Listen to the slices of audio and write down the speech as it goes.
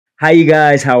Hi, you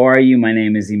guys. How are you? My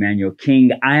name is Emmanuel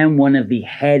King. I am one of the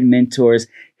head mentors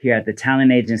here at the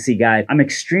Talent Agency Guide. I'm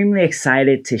extremely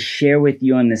excited to share with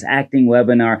you on this acting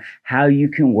webinar how you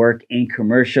can work in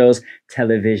commercials,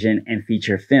 television, and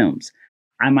feature films.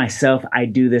 I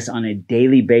do this on a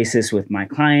daily basis with my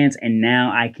clients, and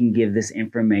now I can give this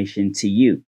information to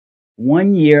you.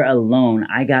 1 year alone,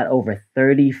 I got over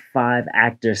 35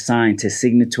 actors signed to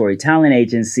signatory talent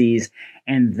agencies,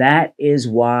 and that is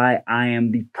why I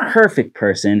am the perfect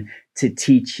person to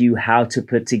teach you how to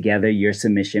put together your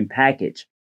submission package.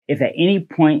 If at any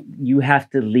point you have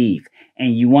to leave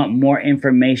and you want more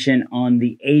information on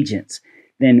the agents,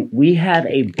 then we have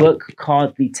a book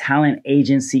called the Talent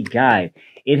Agency Guide.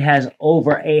 It has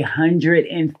over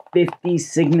 150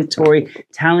 signatory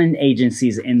talent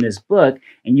agencies in this book,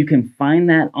 and you can find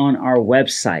that on our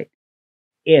website.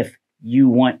 If you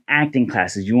want acting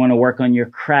classes, you want to work on your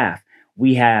craft,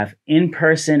 we have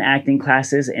in-person acting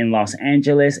classes in Los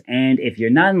Angeles. And if you're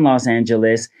not in Los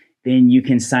Angeles, then you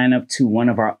can sign up to one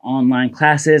of our online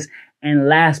classes. And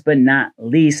last but not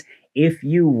least, if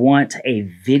you want a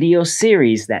video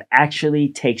series that actually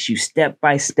takes you step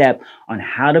by step on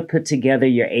how to put together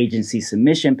your agency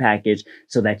submission package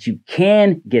so that you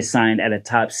can get signed at a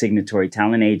top signatory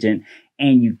talent agent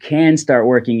and you can start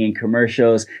working in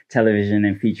commercials, television,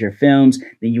 and feature films,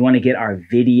 then you want to get our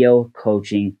video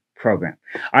coaching program.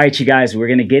 All right, you guys, we're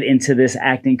going to get into this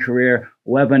acting career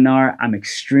webinar. I'm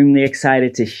extremely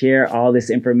excited to share all this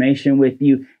information with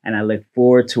you, and I look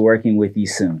forward to working with you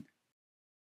soon.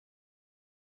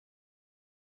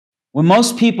 When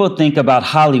most people think about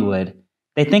Hollywood,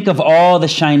 they think of all the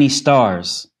shiny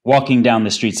stars walking down the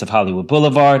streets of Hollywood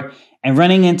Boulevard and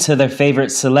running into their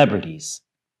favorite celebrities.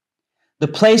 The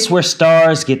place where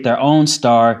stars get their own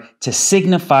star to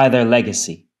signify their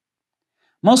legacy.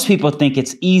 Most people think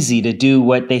it's easy to do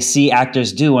what they see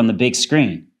actors do on the big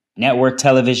screen, network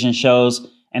television shows,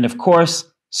 and of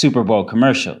course, Super Bowl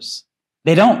commercials.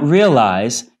 They don't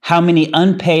realize how many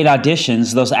unpaid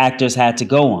auditions those actors had to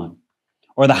go on,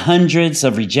 or the hundreds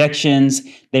of rejections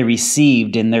they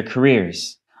received in their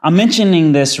careers. I'm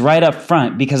mentioning this right up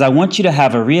front because I want you to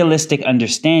have a realistic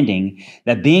understanding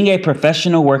that being a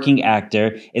professional working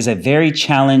actor is a very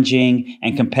challenging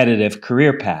and competitive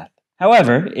career path.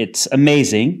 However, it's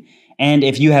amazing, and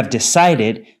if you have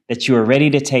decided that you are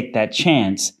ready to take that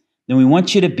chance, then we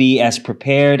want you to be as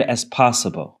prepared as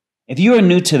possible. If you are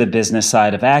new to the business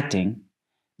side of acting,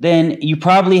 then you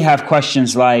probably have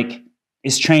questions like,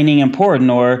 is training important,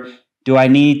 or do I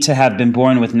need to have been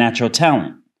born with natural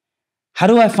talent? How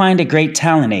do I find a great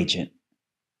talent agent?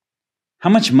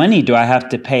 How much money do I have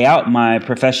to pay out my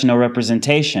professional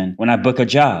representation when I book a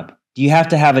job? Do you have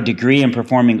to have a degree in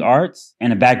performing arts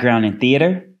and a background in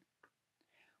theater?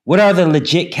 What are the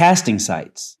legit casting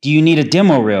sites? Do you need a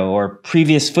demo reel or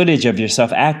previous footage of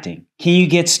yourself acting? Can you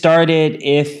get started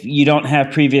if you don't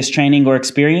have previous training or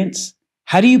experience?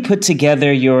 How do you put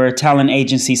together your talent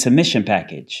agency submission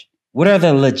package? What are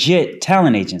the legit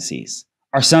talent agencies?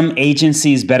 Are some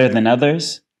agencies better than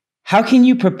others? How can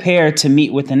you prepare to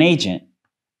meet with an agent?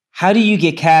 How do you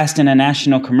get cast in a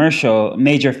national commercial,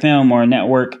 major film, or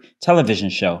network television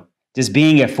show? Does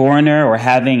being a foreigner or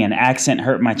having an accent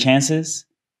hurt my chances?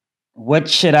 What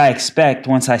should I expect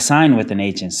once I sign with an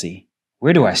agency?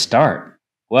 Where do I start?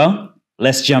 Well,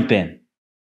 let's jump in.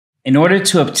 In order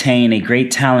to obtain a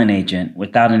great talent agent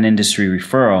without an industry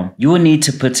referral, you will need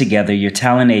to put together your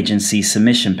talent agency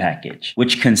submission package,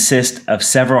 which consists of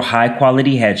several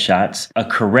high-quality headshots, a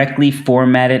correctly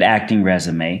formatted acting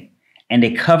resume, and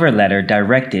a cover letter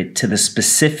directed to the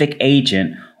specific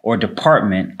agent or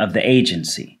department of the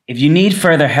agency. If you need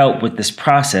further help with this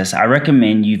process, I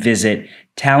recommend you visit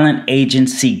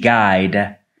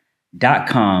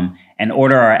talentagencyguide.com and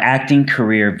order our acting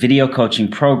career video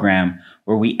coaching program,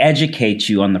 where we educate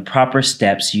you on the proper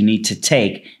steps you need to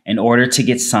take in order to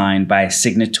get signed by a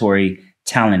signatory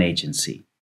talent agency.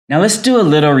 Now let's do a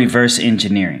little reverse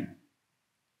engineering.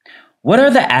 What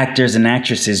are the actors and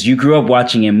actresses you grew up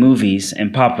watching in movies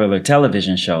and popular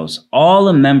television shows, all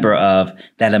a member of,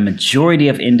 that a majority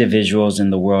of individuals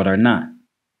in the world are not,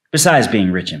 besides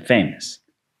being rich and famous?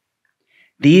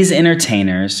 These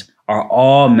entertainers are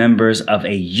all members of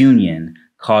a union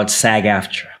called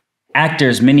SAG-AFTRA.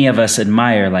 Actors many of us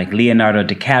admire like Leonardo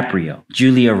DiCaprio,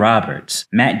 Julia Roberts,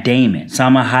 Matt Damon,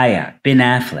 Salma Hayek, Ben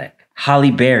Affleck,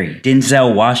 Halle Berry,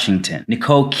 Denzel Washington,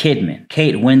 Nicole Kidman,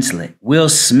 Kate Winslet, Will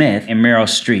Smith, and Meryl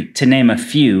Streep, to name a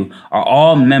few, are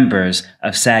all members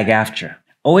of SAG-AFTRA.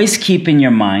 Always keep in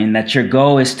your mind that your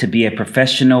goal is to be a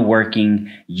professional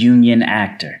working union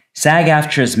actor.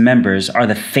 SAG-AFTRA's members are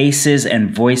the faces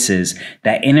and voices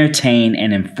that entertain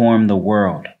and inform the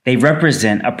world. They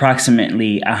represent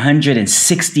approximately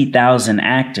 160,000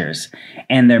 actors,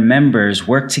 and their members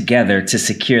work together to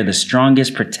secure the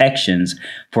strongest protections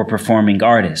for performing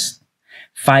artists,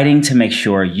 fighting to make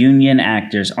sure union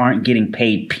actors aren't getting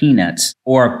paid peanuts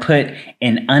or put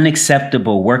in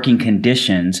unacceptable working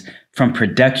conditions from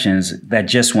productions that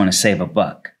just want to save a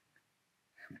buck.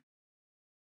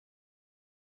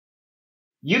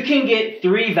 You can get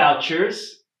 3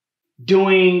 vouchers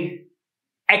doing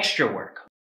extra work.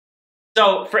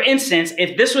 So, for instance,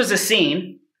 if this was a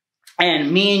scene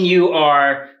and me and you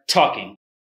are talking,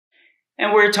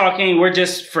 and we're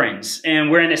just friends,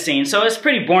 and we're in a scene, so it's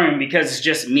pretty boring because it's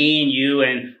just me and you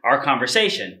and our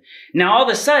conversation. Now, all of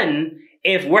a sudden,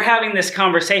 if we're having this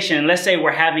conversation, and let's say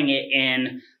we're having it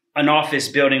in an office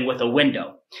building with a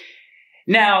window.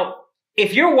 Now,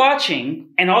 if you're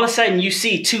watching and all of a sudden you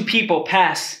see 2 people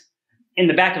pass in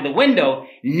the back of the window,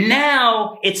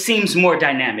 now it seems more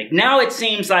dynamic. Now it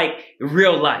seems like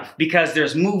real life because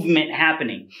there's movement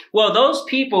happening. Well, those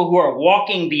people who are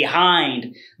walking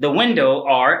behind the window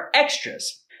are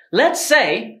extras. Let's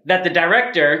say that the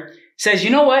director says, you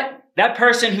know what? That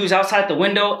person who's outside the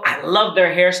window, I love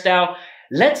their hairstyle.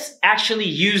 Let's actually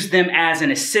use them as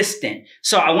an assistant.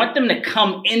 So I want them to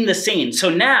come in the scene. So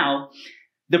now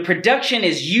the production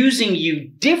is using you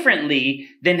differently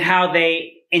than how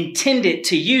they intended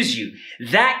to use you.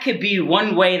 That could be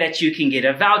one way that you can get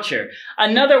a voucher.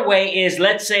 Another way is,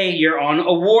 let's say you're on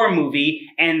a war movie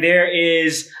and there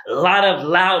is a lot of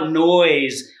loud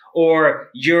noise, or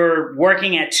you're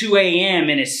working at 2 a.m.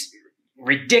 and it's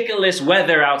ridiculous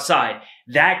weather outside.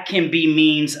 That can be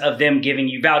means of them giving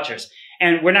you vouchers.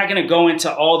 And we're not going to go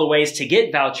into all the ways to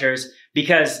get vouchers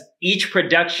because each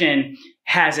production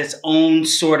has its own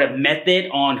sort of method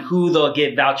on who they'll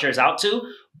give vouchers out to.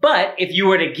 But if you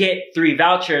were to get 3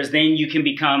 vouchers, then you can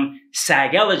become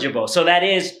SAG eligible. So that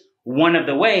is one of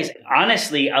the ways.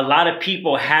 Honestly, a lot of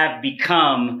people have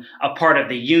become a part of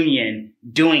the union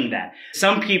doing that.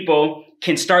 Some people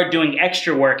can start doing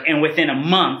extra work, and within a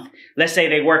month, let's say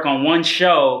they work on one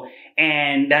show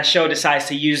and that show decides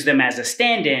to use them as a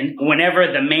stand-in.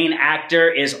 Whenever the main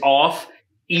actor is off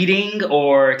eating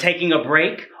or taking a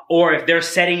break, or if they're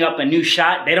setting up a new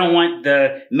shot, they don't want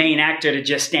the main actor to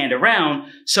just stand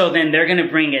around. So then they're going to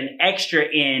bring an extra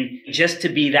in just to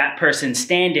be that person's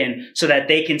stand-in so that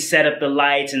they can set up the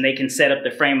lights and they can set up the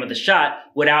frame of the shot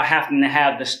without having to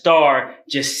have the star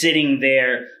just sitting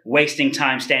there wasting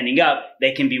time standing up.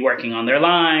 They can be working on their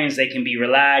lines. They can be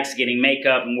relaxed, getting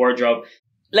makeup and wardrobe.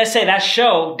 Let's say that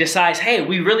show decides, hey,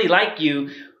 we really like you.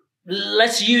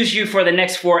 Let's use you for the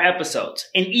next 4 episodes.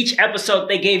 In each episode,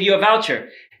 they gave you a voucher.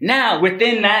 Now,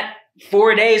 within that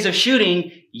 4 days of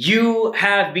shooting, you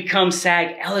have become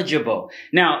SAG eligible.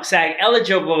 Now, SAG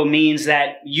eligible means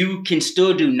that you can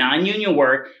still do non-union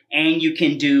work and you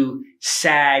can do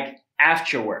SAG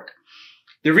after work.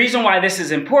 The reason why this is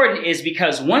important is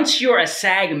because once you're a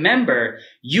SAG member,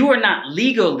 you are not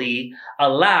legally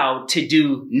allowed to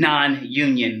do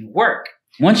non-union work.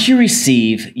 Once you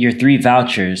receive your 3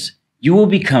 vouchers, you will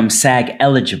become SAG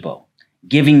eligible,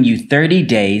 giving you 30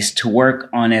 days to work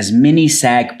on as many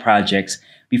SAG projects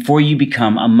before you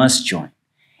become a must join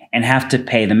and have to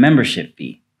pay the membership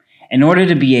fee in order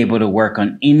to be able to work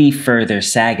on any further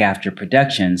SAG-AFTRA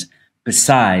productions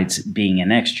besides being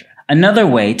an extra. Another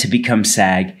way to become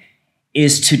SAG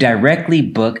is to directly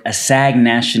book a SAG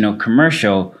national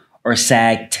commercial or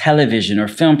SAG television or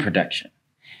film production.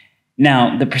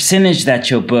 Now, the percentage that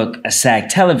you'll book a SAG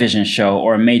television show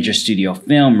or a major studio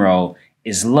film role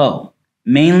is low,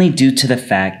 mainly due to the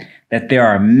fact that there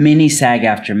are many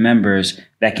SAG-AFTRA members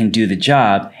that can do the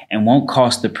job and won't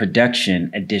cost the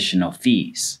production additional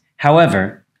fees.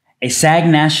 However, a SAG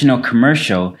national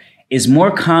commercial is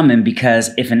more common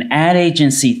because if an ad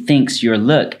agency thinks your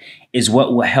look is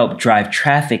what will help drive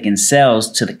traffic and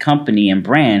sales to the company and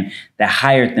brand that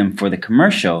hired them for the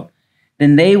commercial,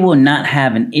 then they will not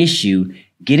have an issue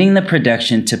getting the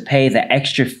production to pay the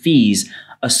extra fees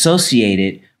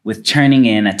associated with turning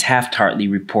in a Taft-Hartley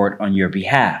report on your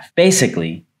behalf.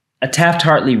 Basically, a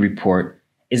Taft-Hartley report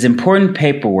is important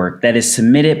paperwork that is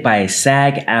submitted by a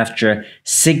SAG-AFTRA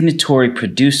signatory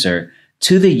producer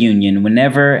to the union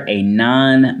whenever a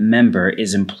non-member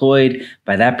is employed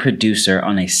by that producer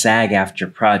on a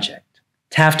SAG-AFTRA project.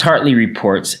 Taft-Hartley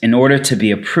reports, in order to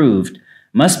be approved,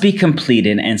 must be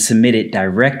completed and submitted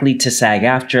directly to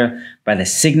SAG-AFTRA by the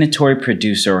signatory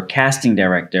producer or casting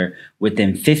director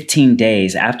within 15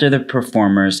 days after the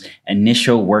performer's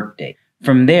initial workday.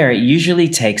 From there, it usually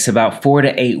takes about 4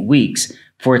 to 8 weeks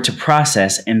for it to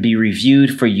process and be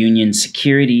reviewed for union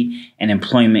security and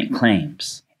employment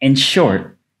claims. In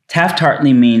short,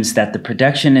 Taft-Hartley means that the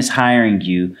production is hiring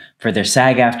you for their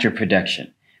SAG-AFTRA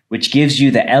production, which gives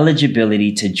you the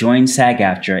eligibility to join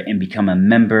SAG-AFTRA and become a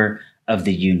member of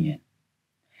the union.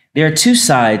 There are two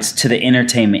sides to the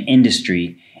entertainment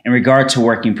industry in regard to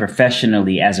working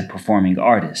professionally as a performing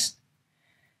artist.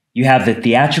 You have the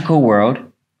theatrical world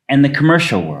and the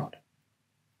commercial world.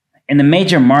 In the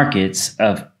major markets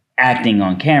of acting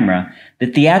on camera, the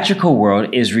theatrical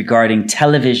world is regarding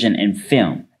television and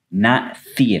film, not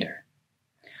theater.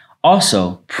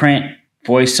 Also, print,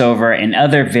 voiceover, and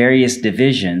other various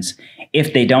divisions,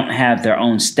 if they don't have their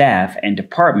own staff and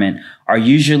department, are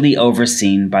usually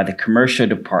overseen by the commercial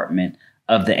department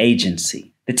of the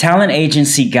agency. The Talent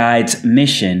Agency Guide's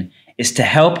mission is to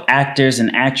help actors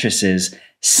and actresses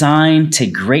sign to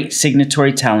great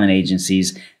signatory talent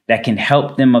agencies that can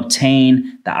help them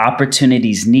obtain the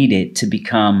opportunities needed to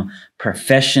become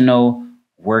professional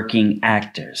working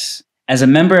actors. As a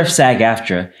member of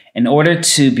SAG-AFTRA, in order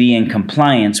to be in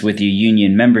compliance with your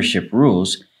union membership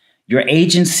rules, your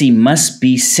agency must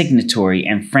be signatory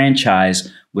and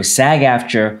franchise with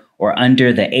SAG-AFTRA or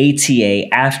under the ATA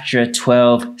AFTRA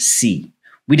 12C.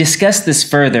 We discussed this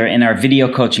further in our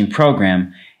video coaching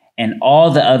program and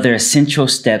all the other essential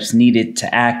steps needed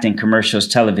to act in commercials,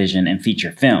 television, and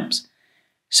feature films.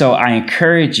 So I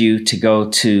encourage you to go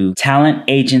to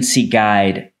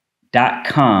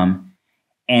talentagencyguide.com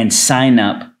and sign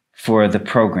up for the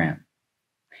program.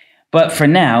 But for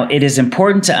now, it is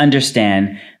important to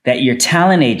understand that your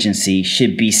talent agency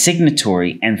should be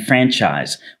signatory and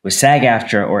franchised with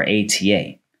SAG-AFTRA or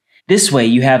ATA. This way,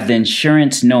 you have the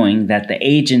insurance knowing that the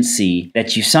agency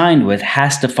that you signed with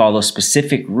has to follow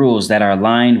specific rules that are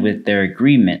aligned with their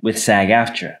agreement with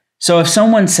SAG-AFTRA. So if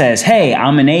someone says, hey,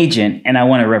 I'm an agent and I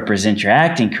want to represent your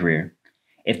acting career,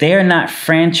 if they are not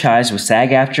franchised with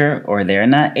SAG-AFTRA or they're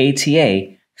not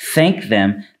ATA, thank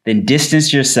them, then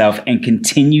distance yourself and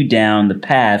continue down the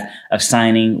path of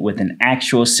signing with an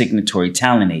actual signatory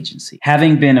talent agency.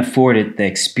 Having been afforded the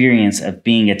experience of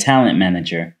being a talent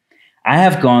manager, I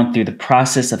have gone through the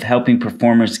process of helping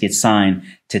performers get signed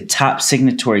to top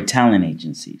signatory talent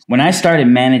agencies. When I started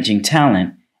managing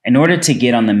talent, in order to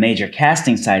get on the major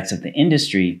casting sites of the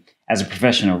industry as a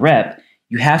professional rep,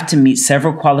 you have to meet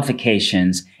several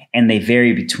qualifications and they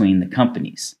vary between the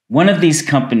companies. One of these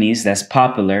companies that's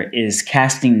popular is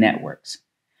casting networks.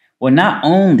 Well, not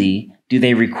only do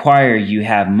they require you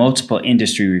have multiple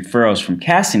industry referrals from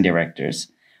casting directors,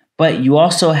 but you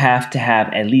also have to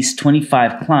have at least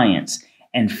 25 clients,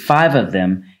 and 5 of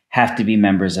them have to be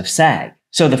members of SAG.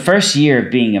 So the first year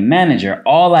of being a manager,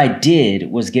 all I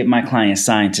did was get my clients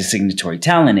signed to signatory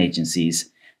talent agencies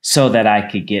so that I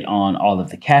could get on all of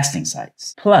the casting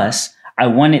sites. Plus, I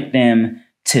wanted them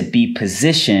to be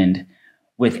positioned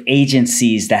with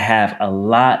agencies that have a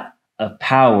lot of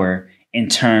power in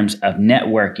terms of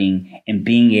networking and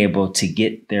being able to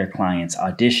get their clients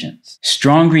auditions.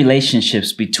 Strong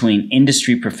relationships between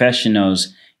industry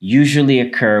professionals usually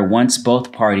occur once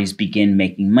both parties begin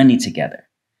making money together.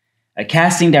 A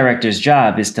casting director's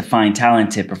job is to find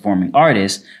talented performing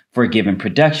artists for a given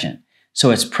production.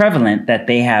 So it's prevalent that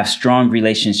they have strong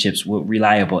relationships with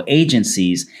reliable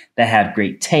agencies that have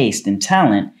great taste and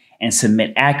talent and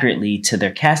submit accurately to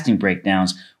their casting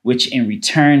breakdowns, which in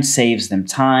return saves them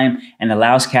time and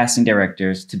allows casting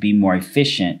directors to be more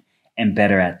efficient and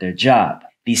better at their job.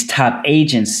 These top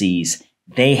agencies,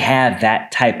 they have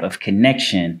that type of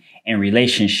connection and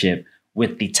relationship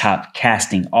with the top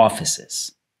casting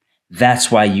offices.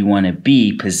 That's why you want to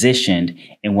be positioned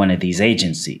in one of these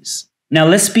agencies. Now,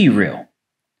 let's be real.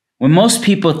 When most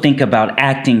people think about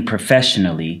acting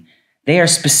professionally, they are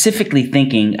specifically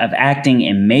thinking of acting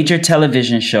in major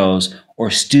television shows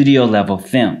or studio-level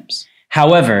films.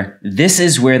 However, this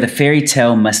is where the fairy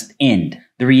tale must end.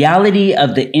 The reality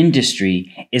of the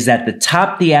industry is that the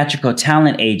top theatrical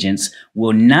talent agents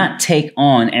will not take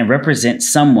on and represent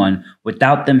someone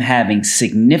without them having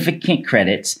significant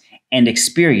credits and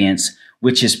experience,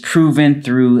 which is proven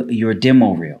through your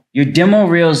demo reel. Your demo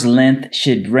reel's length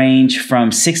should range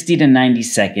from 60 to 90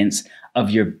 seconds of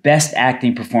your best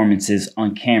acting performances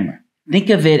on camera. Think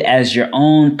of it as your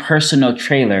own personal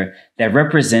trailer that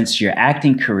represents your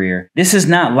acting career. This is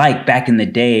not like back in the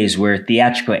days where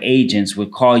theatrical agents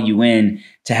would call you in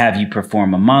to have you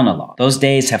perform a monologue. Those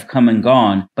days have come and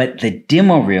gone, but the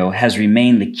demo reel has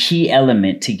remained the key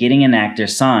element to getting an actor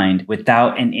signed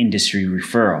without an industry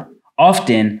referral.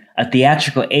 Often, a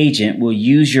theatrical agent will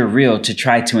use your reel to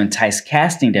try to entice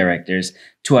casting directors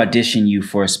to audition you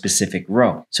for a specific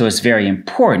role. So it's very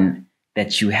important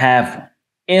that you have one.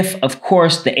 If, of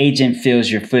course, the agent feels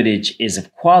your footage is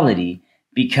of quality,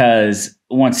 because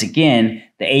once again,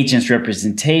 the agent's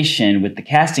representation with the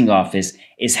casting office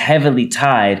is heavily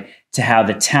tied to how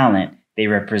the talent they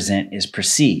represent is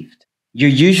perceived. You're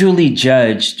usually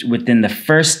judged within the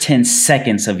first 10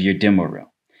 seconds of your demo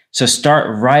reel. So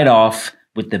start right off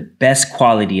with the best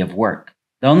quality of work.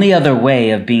 The only other way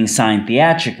of being signed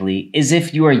theatrically is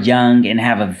if you are young and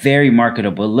have a very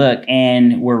marketable look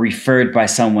and were referred by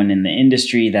someone in the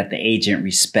industry that the agent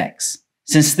respects.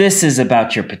 Since this is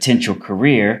about your potential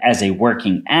career as a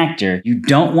working actor, you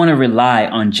don't want to rely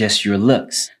on just your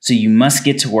looks. So you must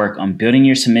get to work on building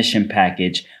your submission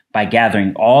package by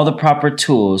gathering all the proper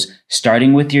tools,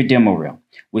 starting with your demo reel,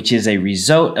 which is a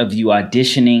result of you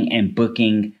auditioning and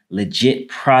booking legit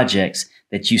projects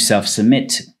that you self-submit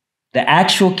to. The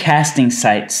actual casting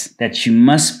sites that you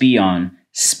must be on,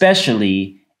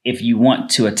 especially if you want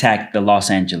to attack the Los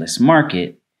Angeles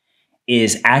market,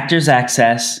 is Actors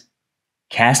Access,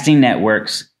 Casting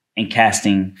Networks, and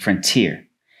Casting Frontier.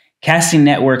 Casting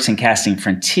Networks and Casting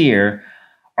Frontier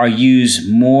are used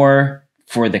more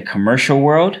for the commercial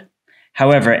world.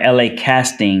 However, LA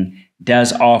Casting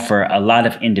does offer a lot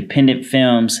of independent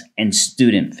films and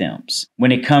student films.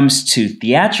 When it comes to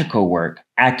theatrical work,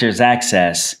 Actors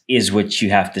Access is what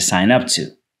you have to sign up to.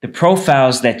 The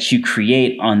profiles that you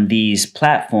create on these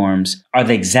platforms are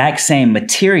the exact same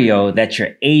material that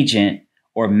your agent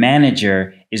or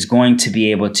manager is going to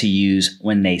be able to use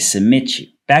when they submit you.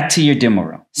 Back to your demo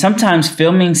reel. Sometimes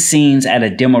filming scenes at a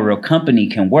demo reel company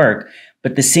can work,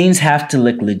 but the scenes have to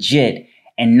look legit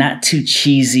and not too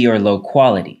cheesy or low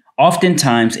quality.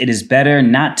 Oftentimes, it is better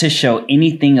not to show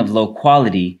anything of low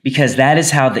quality because that is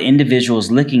how the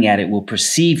individuals looking at it will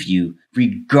perceive you,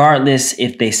 regardless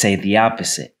if they say the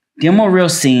opposite. Demo reel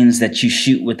scenes that you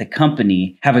shoot with a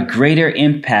company have a greater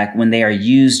impact when they are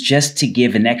used just to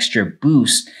give an extra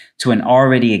boost to an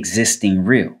already existing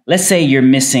reel. Let's say you're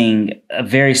missing a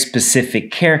very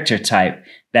specific character type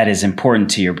that is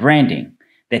important to your branding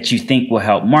that you think will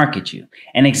help market you.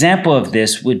 An example of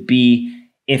this would be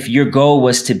if your goal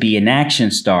was to be an action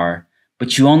star,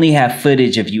 but you only have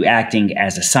footage of you acting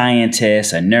as a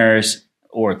scientist, a nurse,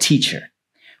 or a teacher,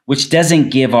 which doesn't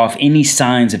give off any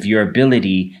signs of your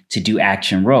ability to do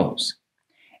action roles.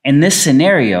 In this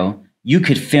scenario, you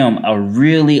could film a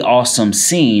really awesome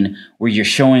scene where you're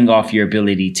showing off your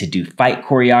ability to do fight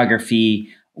choreography,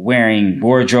 wearing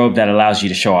wardrobe that allows you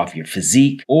to show off your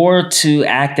physique, or to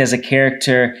act as a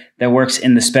character that works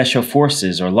in the special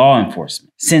forces or law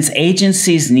enforcement. Since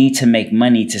agencies need to make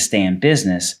money to stay in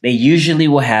business, they usually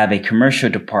will have a commercial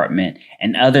department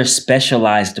and other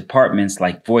specialized departments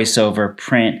like voiceover,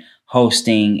 print,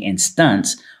 hosting, and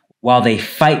stunts, while they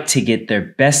fight to get their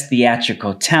best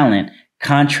theatrical talent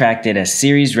contracted as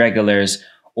series regulars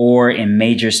or in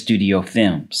major studio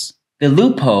films. The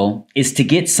loophole is to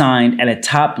get signed at a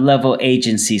top-level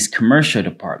agency's commercial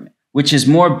department, which is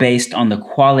more based on the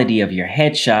quality of your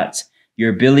headshots,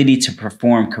 your ability to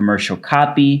perform commercial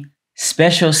copy,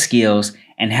 special skills,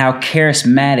 and how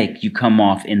charismatic you come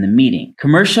off in the meeting.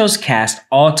 Commercials cast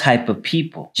all type of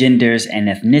people, genders, and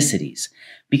ethnicities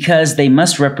because they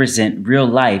must represent real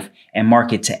life and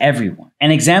market to everyone. An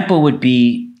example would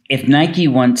be if Nike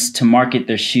wants to market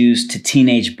their shoes to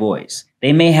teenage boys.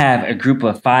 They may have a group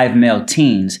of 5 male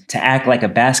teens to act like a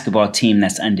basketball team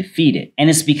that's undefeated.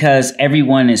 And it's because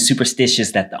everyone is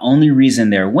superstitious that the only reason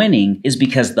they're winning is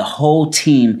because the whole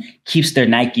team keeps their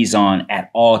Nikes on at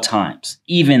all times,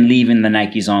 even leaving the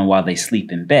Nikes on while they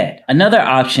sleep in bed. Another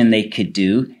option they could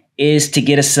do is to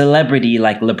get a celebrity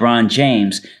like LeBron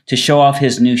James to show off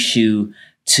his new shoe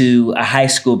to a high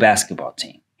school basketball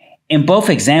team. In both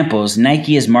examples,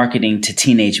 Nike is marketing to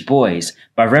teenage boys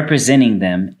by representing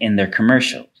them in their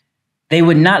commercials. They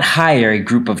would not hire a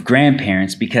group of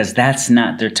grandparents because that's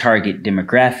not their target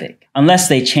demographic, unless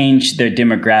they change their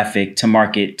demographic to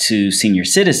market to senior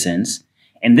citizens.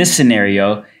 In this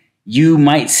scenario, you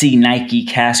might see Nike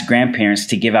cast grandparents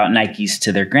to give out Nikes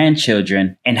to their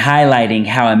grandchildren and highlighting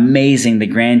how amazing the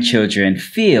grandchildren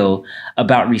feel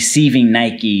about receiving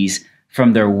Nikes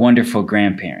from their wonderful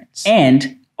grandparents.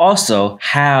 And also,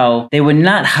 how they would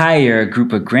not hire a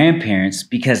group of grandparents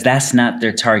because that's not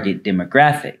their target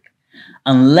demographic,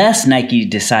 unless Nike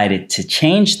decided to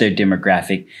change their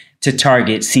demographic to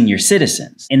target senior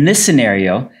citizens. In this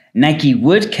scenario, Nike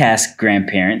would cast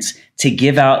grandparents to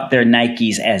give out their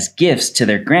Nikes as gifts to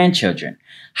their grandchildren,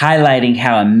 highlighting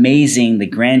how amazing the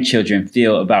grandchildren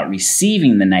feel about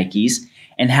receiving the Nikes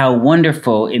and how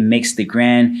wonderful it makes the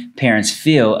grandparents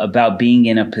feel about being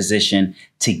in a position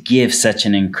to give such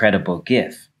an incredible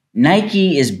gift.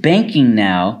 Nike is banking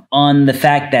now on the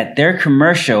fact that their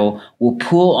commercial will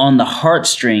pull on the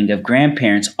heartstring of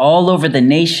grandparents all over the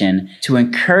nation to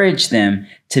encourage them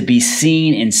to be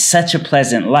seen in such a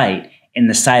pleasant light in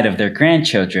the sight of their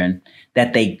grandchildren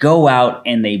that they go out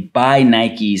and they buy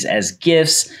Nikes as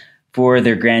gifts for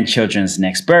their grandchildren's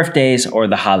next birthdays or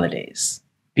the holidays.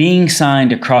 Being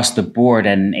signed across the board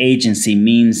at an agency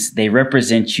means they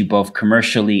represent you both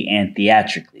commercially and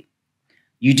theatrically.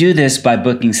 You do this by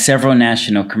booking several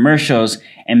national commercials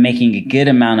and making a good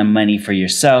amount of money for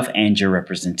yourself and your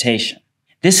representation.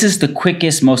 This is the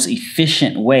quickest, most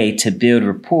efficient way to build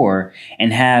rapport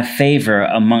and have favor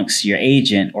amongst your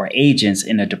agent or agents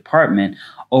in a department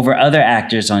over other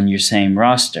actors on your same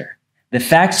roster. The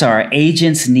facts are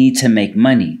agents need to make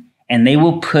money, and they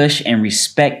will push and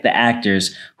respect the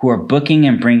actors who are booking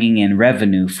and bringing in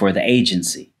revenue for the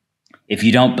agency. If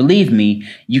you don't believe me,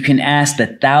 you can ask the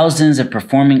thousands of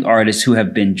performing artists who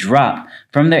have been dropped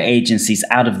from their agencies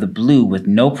out of the blue with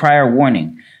no prior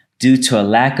warning due to a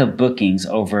lack of bookings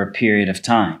over a period of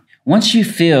time. Once you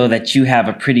feel that you have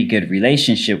a pretty good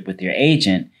relationship with your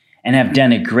agent and have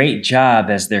done a great job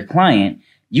as their client,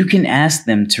 you can ask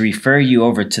them to refer you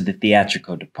over to the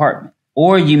theatrical department.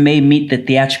 Or you may meet the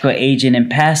theatrical agent in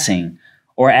passing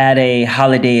or at a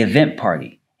holiday event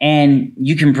party. And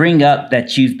you can bring up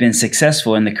that you've been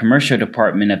successful in the commercial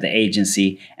department of the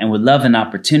agency and would love an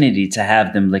opportunity to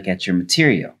have them look at your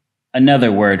material.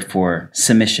 Another word for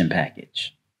submission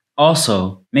package.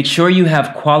 Also, make sure you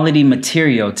have quality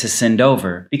material to send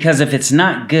over, because if it's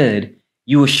not good,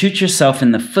 you will shoot yourself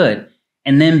in the foot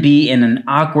and then be in an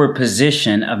awkward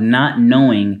position of not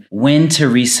knowing when to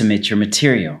resubmit your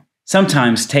material.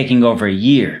 Sometimes taking over a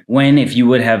year, when if you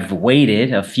would have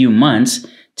waited a few months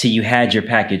till you had your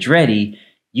package ready,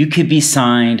 you could be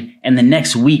signed and the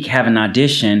next week have an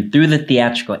audition through the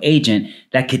theatrical agent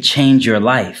that could change your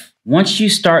life. Once you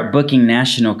start booking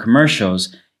national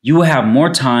commercials, you will have more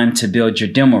time to build your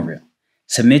demo reel.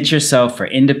 Submit yourself for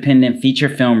independent feature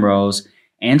film roles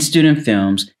and student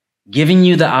films, giving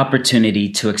you the opportunity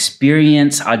to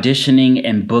experience auditioning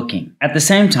and booking. At the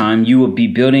same time, you will be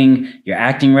building your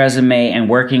acting resume and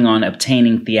working on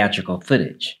obtaining theatrical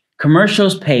footage.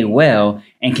 Commercials pay well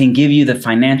and can give you the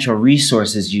financial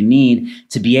resources you need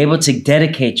to be able to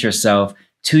dedicate yourself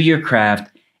to your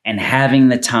craft and having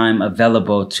the time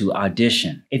available to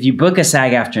audition. If you book a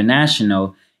SAG-AFTRA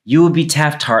National, you will be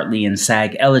Taft-Hartley and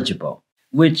SAG eligible,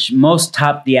 which most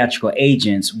top theatrical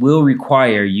agents will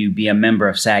require you be a member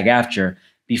of SAG-AFTRA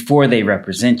before they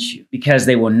represent you, because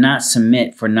they will not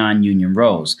submit for non-union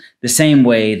roles, the same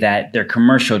way that their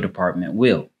commercial department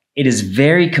will. It is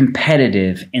very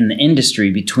competitive in the industry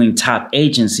between top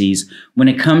agencies when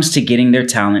it comes to getting their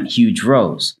talent huge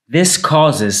roles. This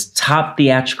causes top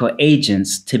theatrical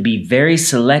agents to be very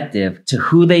selective to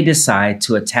who they decide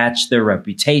to attach their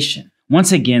reputation.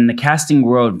 Once again, the casting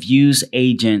world views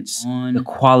agents on the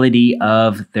quality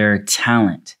of their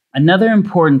talent. Another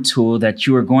important tool that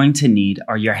you are going to need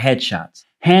are your headshots.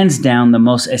 Hands down, the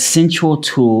most essential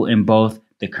tool in both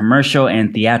the commercial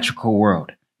and theatrical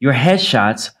world. Your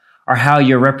headshots are how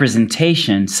your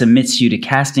representation submits you to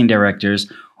casting directors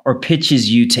or pitches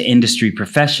you to industry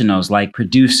professionals like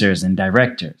producers and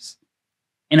directors.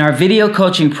 In our video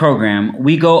coaching program,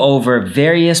 we go over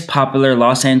various popular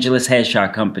Los Angeles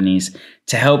headshot companies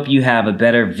to help you have a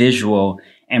better visual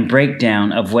and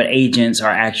breakdown of what agents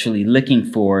are actually looking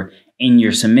for in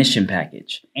your submission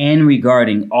package, and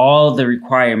regarding all the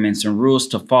requirements and rules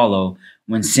to follow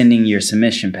when sending your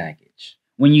submission package.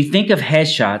 When you think of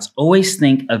headshots, always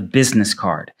think of business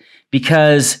card,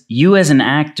 because you as an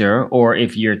actor, or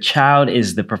if your child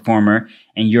is the performer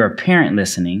and you're a parent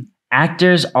listening,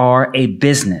 actors are a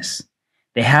business.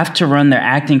 They have to run their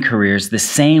acting careers the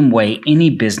same way any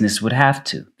business would have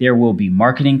to. There will be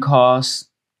marketing costs,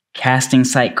 casting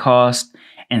site costs,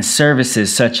 and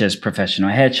services such as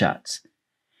professional headshots.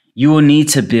 You will need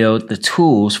to build the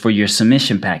tools for your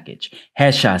submission package: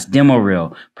 headshots, demo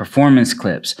reel, performance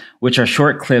clips, which are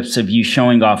short clips of you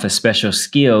showing off a special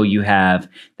skill you have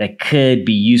that could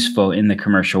be useful in the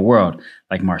commercial world,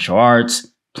 like martial arts,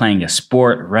 playing a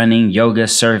sport, running, yoga,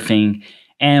 surfing,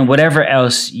 and whatever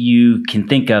else you can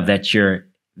think of that you're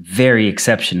very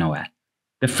exceptional at.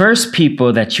 The first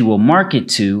people that you will market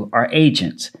to are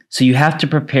agents, so you have to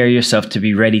prepare yourself to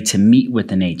be ready to meet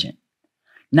with an agent.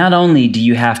 Not only do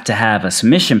you have to have a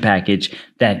submission package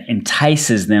that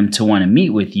entices them to want to meet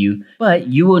with you, but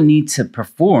you will need to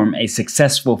perform a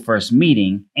successful first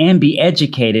meeting and be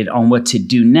educated on what to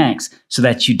do next so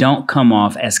that you don't come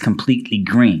off as completely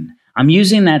green. I'm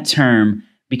using that term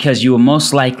because you will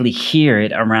most likely hear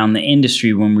it around the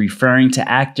industry when referring to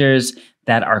actors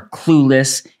that are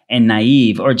clueless and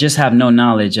naive or just have no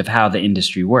knowledge of how the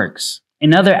industry works.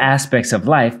 In other aspects of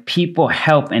life, people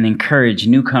help and encourage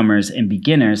newcomers and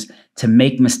beginners to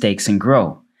make mistakes and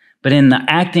grow. But in the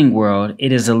acting world,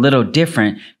 it is a little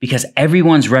different because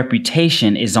everyone's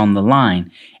reputation is on the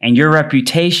line, and your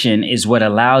reputation is what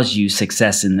allows you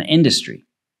success in the industry.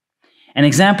 An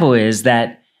example is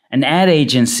that an ad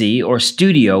agency or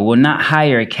studio will not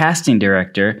hire a casting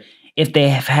director if they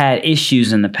have had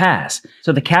issues in the past.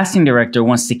 So the casting director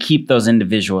wants to keep those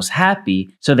individuals happy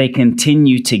so they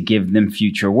continue to give them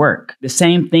future work. The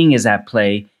same thing is at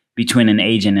play between an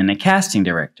agent and a casting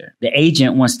director. The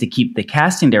agent wants to keep the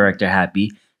casting director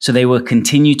happy, so they will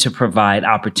continue to provide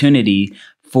opportunity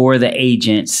for the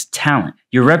agent's talent.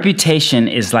 Your reputation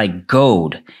is like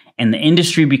gold, and the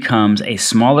industry becomes a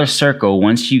smaller circle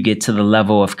once you get to the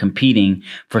level of competing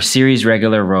for series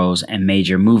regular roles and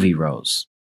major movie roles.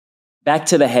 Back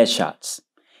to the headshots.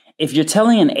 If you're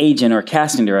telling an agent or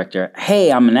casting director,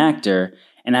 hey, I'm an actor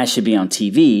and I should be on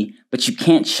TV, but you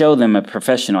can't show them a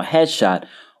professional headshot,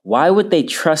 why would they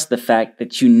trust the fact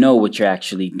that you know what you're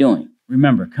actually doing?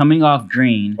 Remember, coming off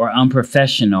green or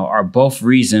unprofessional are both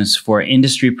reasons for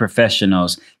industry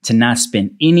professionals to not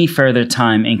spend any further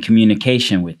time in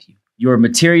communication with you. Your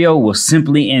material will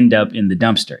simply end up in the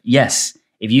dumpster. Yes,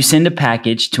 if you send a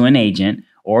package to an agent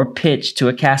or pitch to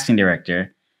a casting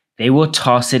director, they will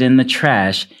toss it in the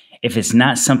trash if it's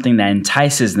not something that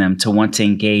entices them to want to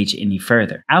engage any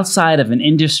further. Outside of an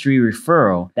industry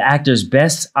referral, the actor's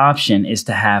best option is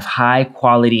to have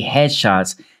high-quality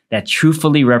headshots that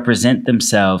truthfully represent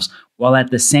themselves while at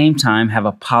the same time have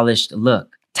a polished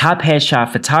look. Top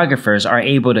headshot photographers are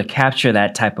able to capture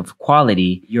that type of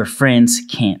quality your friends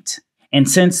can't. And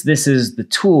since this is the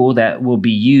tool that will be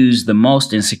used the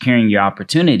most in securing your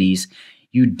opportunities,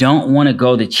 you don't want to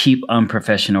go the cheap,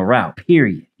 unprofessional route,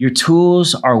 period. Your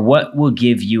tools are what will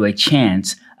give you a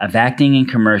chance of acting in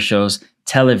commercials,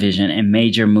 television, and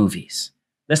major movies.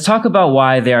 Let's talk about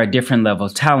why there are different level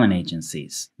talent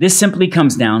agencies. This simply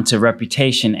comes down to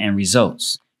reputation and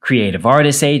results. Creative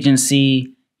Artists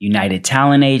Agency, United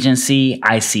Talent Agency,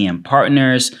 ICM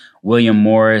Partners, William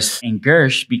Morris, and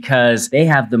Gersh because they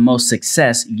have the most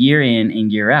success year in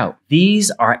and year out.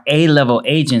 These are A-level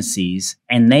agencies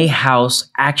and they house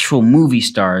actual movie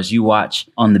stars you watch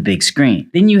on the big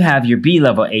screen. Then you have your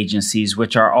B-level agencies,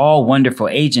 which are all wonderful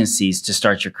agencies to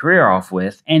start your career off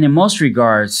with and in most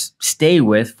regards stay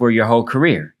with for your whole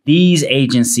career. These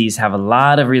agencies have a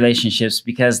lot of relationships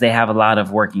because they have a lot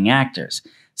of working actors.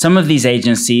 Some of these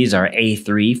agencies are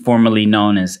A3, formerly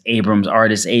known as Abrams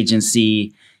Artist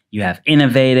Agency. You have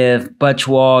Innovative,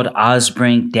 Butchwald,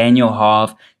 Osbrink, Daniel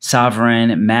Hoff,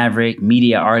 Sovereign, Maverick,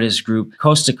 Media Artist Group,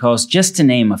 Coast to Coast, just to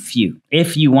name a few.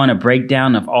 If you want a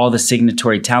breakdown of all the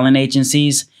signatory talent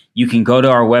agencies, you can go to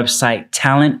our website,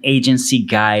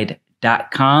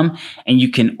 talentagencyguide.com, and you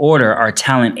can order our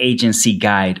Talent Agency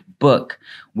Guide book,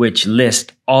 which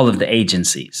lists all of the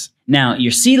agencies. Now,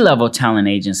 your C-level talent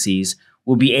agencies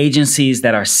will be agencies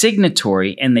that are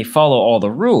signatory and they follow all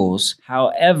the rules.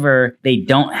 However, they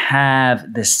don't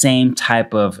have the same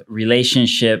type of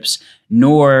relationships,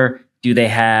 nor do they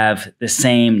have the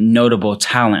same notable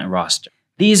talent roster.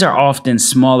 These are often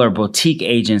smaller boutique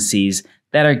agencies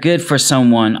that are good for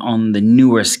someone on the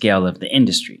newer scale of the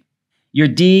industry. Your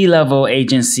D-level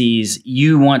agencies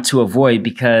you want to avoid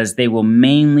because they will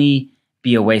mainly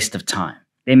be a waste of time.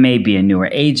 They may be a newer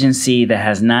agency that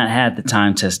has not had the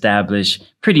time to establish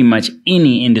pretty much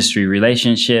any industry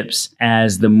relationships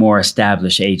as the more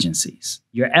established agencies.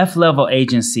 Your F-level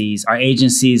agencies are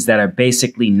agencies that are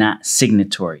basically not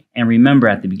signatory. And remember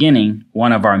at the beginning,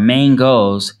 one of our main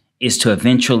goals is to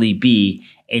eventually be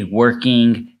a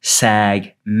working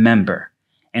SAG member.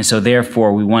 And so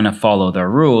therefore we want to follow their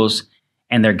rules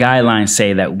and their guidelines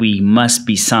say that we must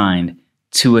be signed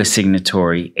to a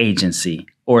signatory agency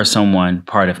or someone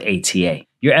part of ATA.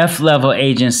 Your F-level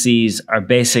agencies are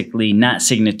basically not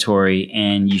signatory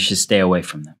and you should stay away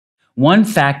from them. One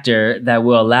factor that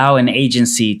will allow an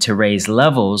agency to raise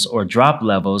levels or drop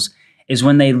levels is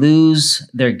when they lose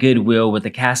their goodwill with the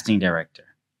casting director.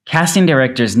 Casting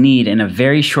directors need, in a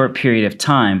very short period of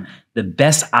time, the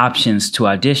best options to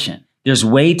audition. There's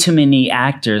way too many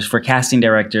actors for casting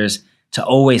directors to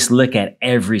always look at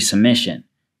every submission.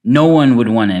 No one would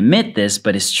want to admit this,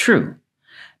 but it's true.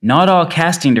 Not all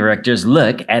casting directors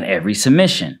look at every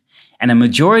submission, and a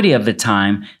majority of the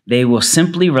time, they will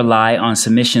simply rely on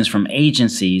submissions from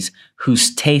agencies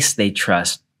whose taste they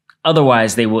trust.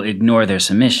 Otherwise, they will ignore their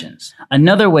submissions.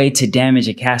 Another way to damage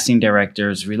a casting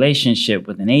director's relationship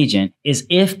with an agent is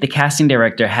if the casting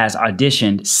director has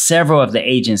auditioned several of the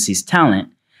agency's talent,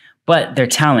 but their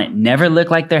talent never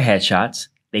look like their headshots,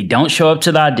 They don't show up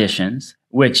to the auditions,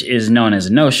 which is known as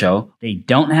a no-show. They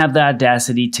don't have the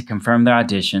audacity to confirm their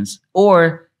auditions,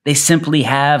 or they simply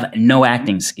have no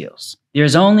acting skills.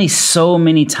 There's only so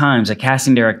many times a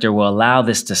casting director will allow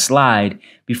this to slide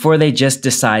before they just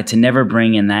decide to never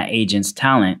bring in that agent's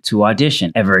talent to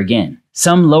audition ever again.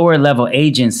 Some lower level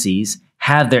agencies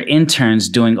have their interns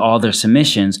doing all their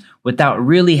submissions without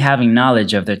really having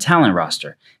knowledge of their talent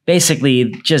roster.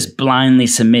 Basically, just blindly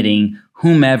submitting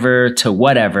whomever to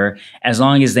whatever as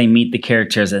long as they meet the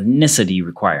character's ethnicity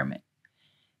requirement.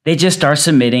 They just start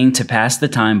submitting to pass the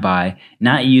time by,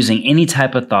 not using any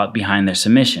type of thought behind their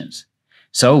submissions.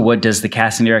 So what does the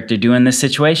casting director do in this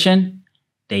situation?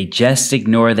 They just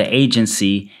ignore the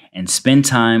agency and spend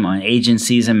time on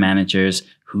agencies and managers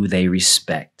who they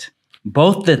respect.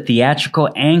 Both the theatrical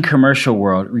and commercial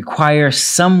world require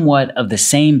somewhat of the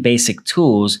same basic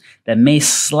tools that may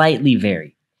slightly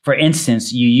vary. For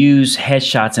instance, you use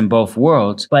headshots in both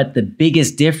worlds, but the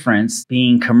biggest difference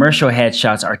being commercial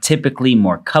headshots are typically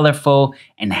more colorful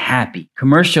and happy.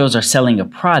 Commercials are selling a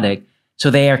product,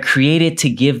 so they are created to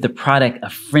give the product a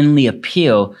friendly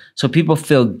appeal so people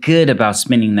feel good about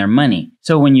spending their money.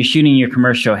 So when you're shooting your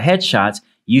commercial headshots,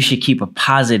 you should keep a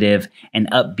positive and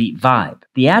upbeat vibe.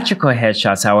 Theatrical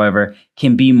headshots, however,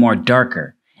 can be more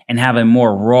darker and have a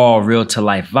more raw,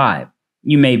 real-to-life vibe.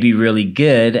 You may be really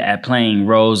good at playing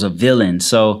roles of villains,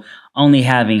 so only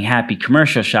having happy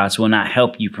commercial shots will not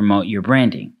help you promote your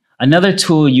branding. Another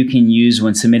tool you can use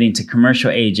when submitting to commercial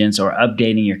agents or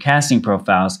updating your casting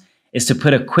profiles is to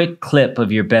put a quick clip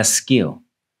of your best skill.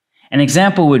 An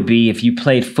example would be if you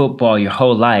played football your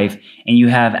whole life and you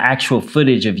have actual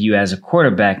footage of you as a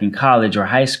quarterback in college or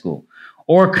high school,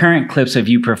 or current clips of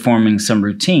you performing some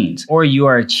routines, or you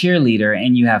are a cheerleader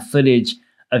and you have footage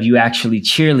of you actually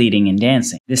cheerleading and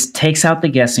dancing. This takes out the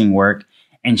guessing work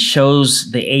and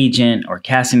shows the agent or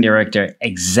casting director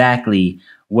exactly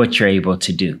what you're able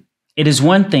to do. It is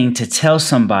one thing to tell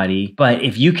somebody, but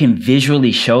if you can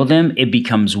visually show them, it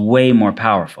becomes way more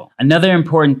powerful. Another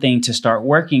important thing to start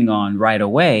working on right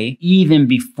away, even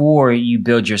before you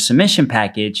build your submission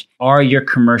package, are your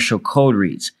commercial code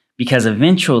reads. Because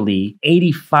eventually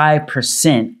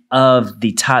 85% of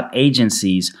the top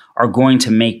agencies are going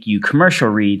to make you commercial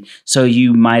read, so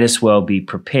you might as well be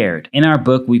prepared. In our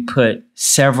book, we put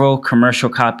several commercial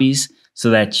copies so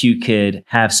that you could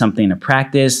have something to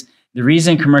practice. The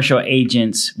reason commercial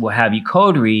agents will have you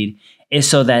code read is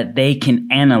so that they can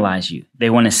analyze you. They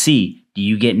want to see, do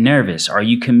you get nervous? Are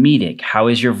you comedic? How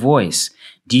is your voice?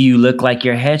 Do you look like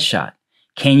your headshot?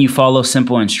 Can you follow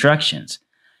simple instructions?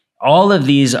 All of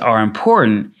these are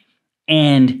important,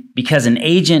 and because an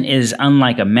agent is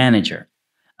unlike a manager.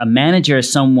 A manager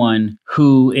is someone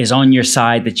who is on your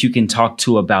side that you can talk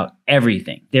to about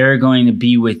everything. They're going to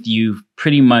be with you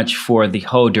pretty much for the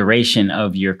whole duration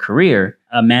of your career.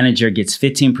 A manager gets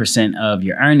 15% of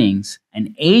your earnings.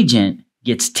 An agent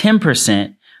gets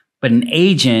 10%, but an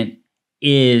agent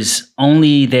is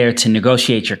only there to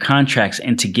negotiate your contracts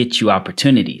and to get you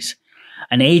opportunities.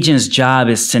 An agent's job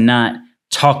is to not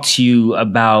talk to you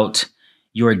about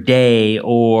your day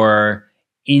or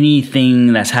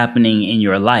anything that's happening in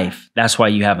your life. That's why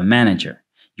you have a manager.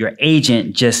 Your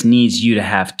agent just needs you to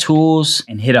have tools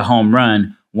and hit a home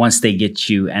run once they get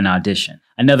you an audition.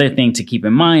 Another thing to keep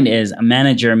in mind is a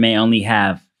manager may only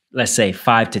have, let's say,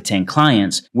 5 to 10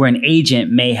 clients, where an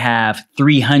agent may have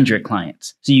 300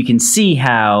 clients. So you can see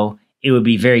how it would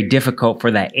be very difficult for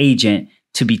that agent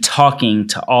to be talking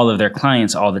to all of their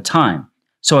clients all the time.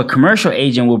 So a commercial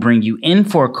agent will bring you in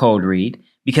for a code read,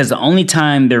 because the only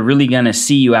time they're really going to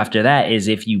see you after that is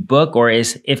if you book or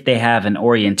is if they have an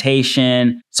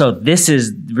orientation. So this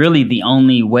is really the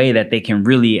only way that they can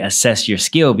really assess your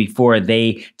skill before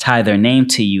they tie their name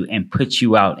to you and put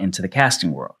you out into the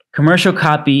casting world. Commercial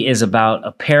copy is about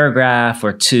a paragraph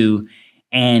or two,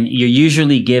 and you're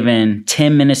usually given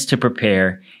 10 minutes to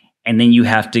prepare, and then you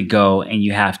have to go and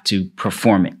you have to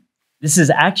perform it. This is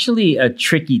actually a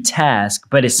tricky task,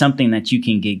 but it's something that you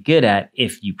can get good at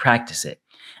if you practice it.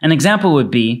 An example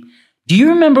would be, do you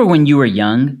remember when you were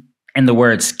young and the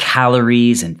words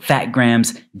calories and fat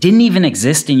grams didn't even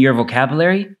exist in your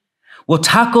vocabulary? Well,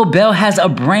 Taco Bell has a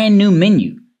brand new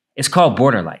menu. It's called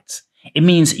Border Lights. It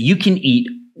means you can eat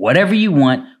whatever you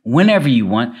want, whenever you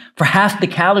want, for half the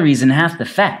calories and half the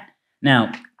fat.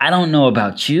 Now, I don't know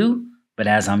about you, but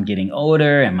as I'm getting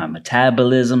older and my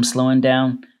metabolism slowing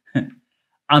down,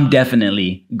 I'm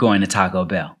definitely going to Taco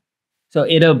Bell. So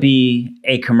it'll be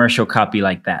a commercial copy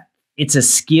like that. It's a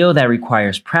skill that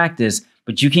requires practice,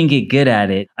 but you can get good at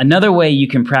it. Another way you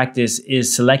can practice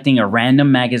is selecting a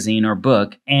random magazine or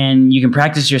book, and you can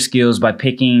practice your skills by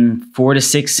picking 4 to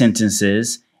 6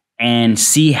 sentences and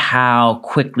see how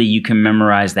quickly you can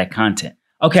memorize that content.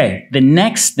 Okay, the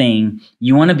next thing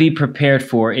you want to be prepared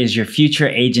for is your future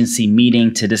agency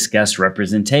meeting to discuss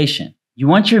representation. You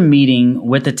want your meeting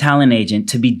with a talent agent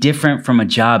to be different from a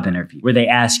job interview where they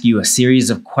ask you a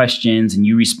series of questions and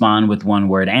you respond with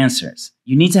one-word answers.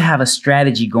 You need to have a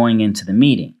strategy going into the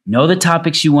meeting. Know the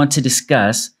topics you want to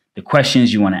discuss, the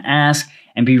questions you want to ask,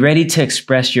 and be ready to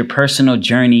express your personal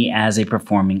journey as a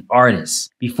performing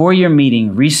artist. Before your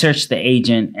meeting, research the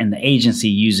agent and the agency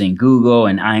using Google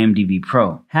and IMDb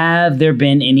Pro. Have there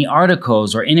been any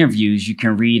articles or interviews you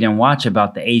can read and watch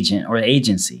about the agent or the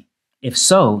agency? If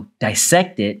so,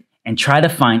 dissect it and try to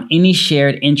find any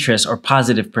shared interest or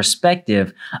positive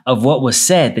perspective of what was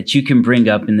said that you can bring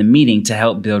up in the meeting to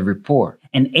help build rapport.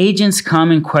 An agent's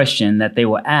common question that they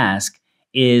will ask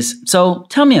is, "So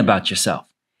tell me about yourself."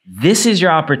 This is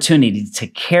your opportunity to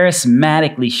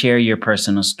charismatically share your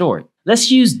personal story. Let's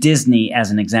use Disney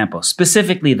as an example,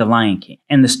 specifically The Lion King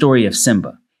and the story of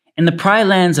Simba. In the Pride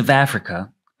Lands of Africa,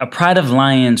 a pride of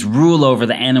lions rule over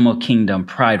the animal kingdom,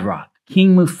 Pride Rock.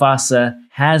 King Mufasa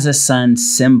has a son,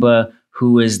 Simba,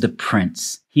 who is the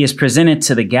prince. He is presented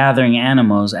to the gathering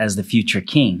animals as the future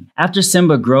king. After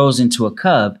Simba grows into a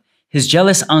cub, his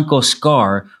jealous uncle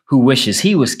Scar, who wishes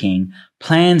he was king,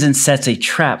 plans and sets a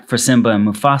trap for Simba and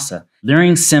Mufasa,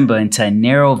 luring Simba into a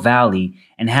narrow valley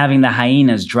and having the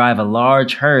hyenas drive a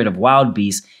large herd of wild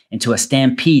beasts into a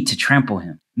stampede to trample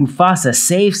him. Mufasa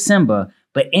saves Simba,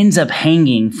 but ends up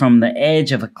hanging from the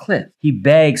edge of a cliff. He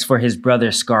begs for his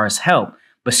brother Scar's help,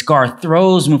 but Scar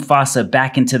throws Mufasa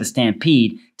back into the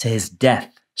stampede to his death.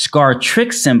 Scar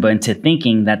tricks Simba into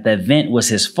thinking that the event was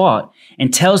his fault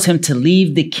and tells him to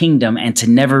leave the kingdom and to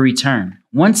never return.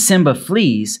 Once Simba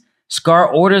flees, Scar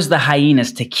orders the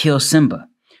hyenas to kill Simba,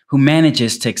 who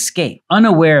manages to escape.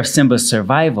 Unaware of Simba's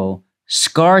survival,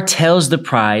 Scar tells the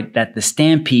pride that the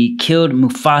stampede killed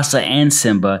Mufasa and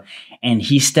Simba, and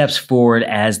he steps forward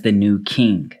as the new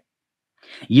king.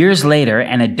 Years later,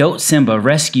 an adult Simba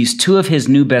rescues two of his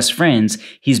new best friends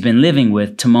he's been living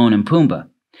with, Timon and Pumbaa,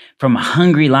 from a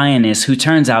hungry lioness who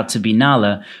turns out to be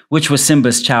Nala, which was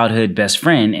Simba's childhood best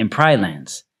friend in Pride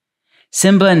Lands.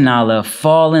 Simba and Nala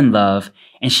fall in love,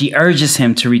 and she urges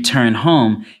him to return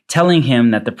home, telling him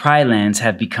that the Pride Lands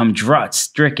have become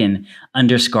drought-stricken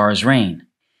under Scar's reign.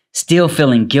 Still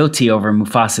feeling guilty over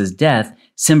Mufasa's death,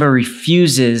 Simba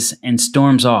refuses and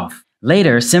storms off.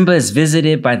 Later, Simba is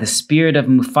visited by the spirit of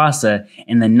Mufasa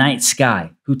in the night sky,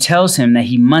 who tells him that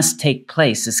he must take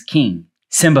place as king.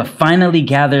 Simba finally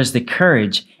gathers the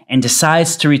courage and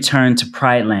decides to return to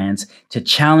Pride Lands to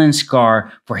challenge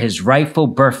Scar for his rightful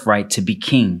birthright to be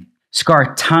king.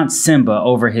 Scar taunts Simba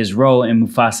over his role in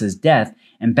Mufasa's death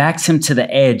and backs him to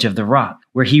the edge of the rock,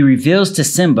 where he reveals to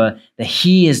Simba that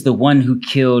he is the one who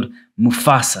killed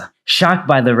Mufasa. Shocked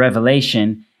by the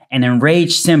revelation, an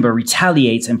enraged Simba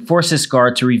retaliates and forces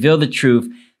Scar to reveal the truth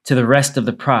to the rest of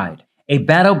the pride. A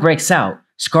battle breaks out.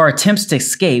 Scar attempts to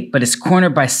escape, but is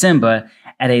cornered by Simba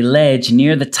at a ledge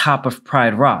near the top of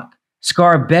Pride Rock.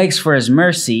 Scar begs for his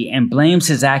mercy and blames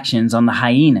his actions on the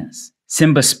hyenas.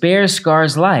 Simba spares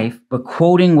Scar's life, but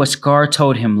quoting what Scar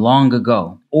told him long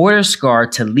ago, orders Scar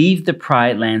to leave the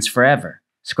Pride Lands forever.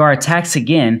 Scar attacks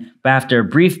again, but after a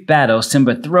brief battle,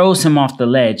 Simba throws him off the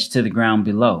ledge to the ground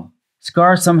below.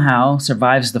 Scar somehow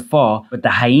survives the fall, but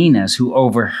the hyenas, who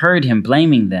overheard him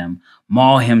blaming them,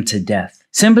 maul him to death.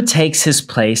 Simba takes his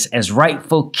place as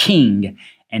rightful king,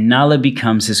 and Nala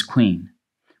becomes his queen.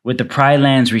 With the Pride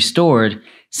Lands restored,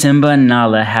 Simba and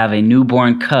Nala have a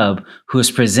newborn cub who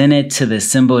is presented to the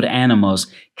assembled animals,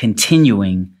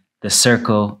 continuing the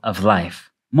circle of life.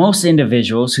 Most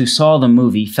individuals who saw the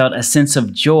movie felt a sense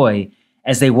of joy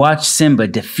as they watched Simba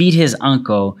defeat his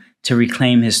uncle to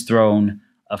reclaim his throne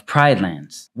of Pride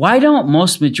Lands. Why don't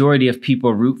most majority of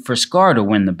people root for Scar to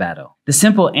win the battle? The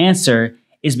simple answer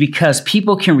is because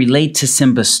people can relate to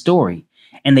Simba's story,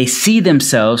 and they see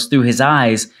themselves through his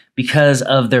eyes because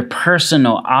of their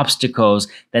personal obstacles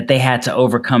that they had to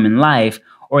overcome in life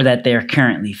or that they're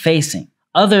currently facing.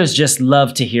 Others just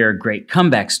love to hear a great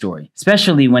comeback story,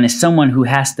 especially when it's someone who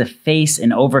has to face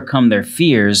and overcome their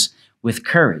fears with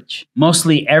courage.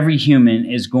 Mostly every human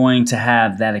is going to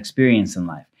have that experience in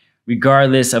life,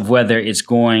 regardless of whether it's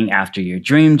going after your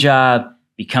dream job,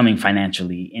 becoming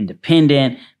financially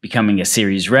independent, becoming a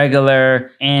series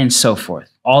regular, and so forth.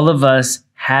 All of us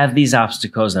have these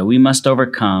obstacles that we must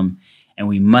overcome, and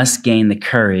we must gain the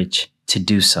courage to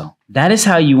do so. That is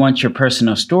how you want your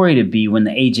personal story to be when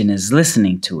the agent is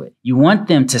listening to it. You want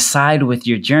them to side with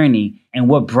your journey and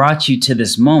what brought you to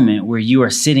this moment where you are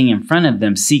sitting in front of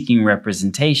them seeking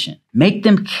representation. Make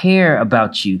them care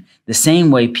about you the same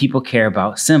way people care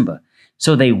about Simba.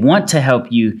 So they want to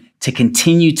help you to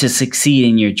continue to succeed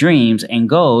in your dreams and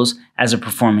goals as a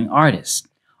performing artist.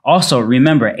 Also,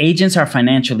 remember, agents are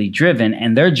financially driven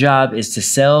and their job is to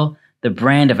sell the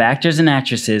brand of actors and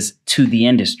actresses to the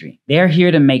industry. They're here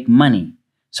to make money.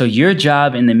 So your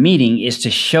job in the meeting is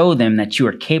to show them that you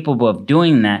are capable of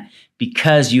doing that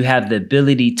because you have the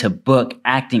ability to book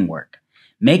acting work.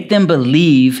 Make them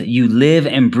believe you live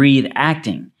and breathe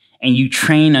acting and you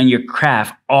train on your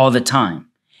craft all the time.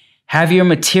 Have your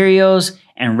materials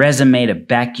and resume to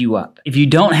back you up. If you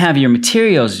don't have your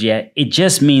materials yet, it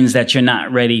just means that you're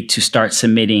not ready to start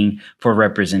submitting for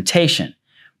representation.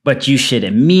 But you should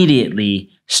immediately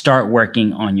start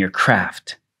working on your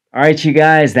craft. All right, you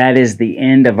guys, that is the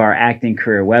end of our acting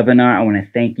career webinar. I want to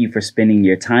thank you for spending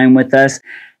your time with us.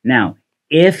 Now,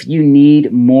 if you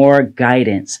need more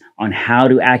guidance on how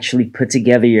to actually put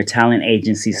together your talent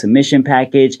agency submission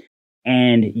package,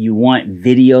 and you want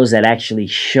videos that actually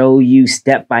show you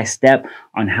step by step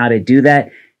on how to do that,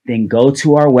 then go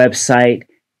to our website,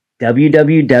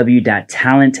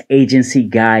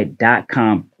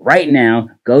 www.talentagencyguide.com right now.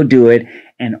 Go do it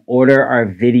and order our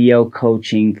video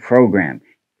coaching program.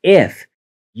 If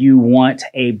you want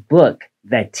a book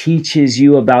that teaches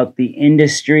you about the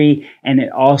industry and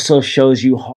it also shows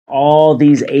you all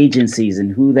these agencies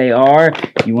and who they are,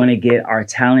 you want to get our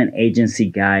Talent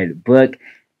Agency Guide book.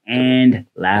 And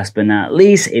last but not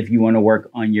least, if you want to work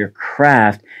on your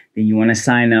craft, then you want to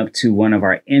sign up to one of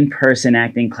our in-person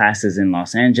acting classes in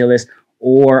Los Angeles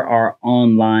or our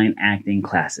online acting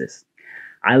classes.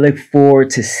 I look forward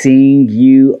to seeing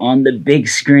you on the big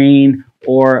screen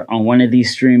or on one of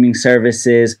these streaming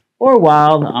services or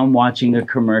while I'm watching a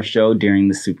commercial during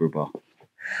the Super Bowl.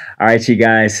 All right, you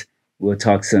guys, we'll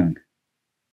talk soon.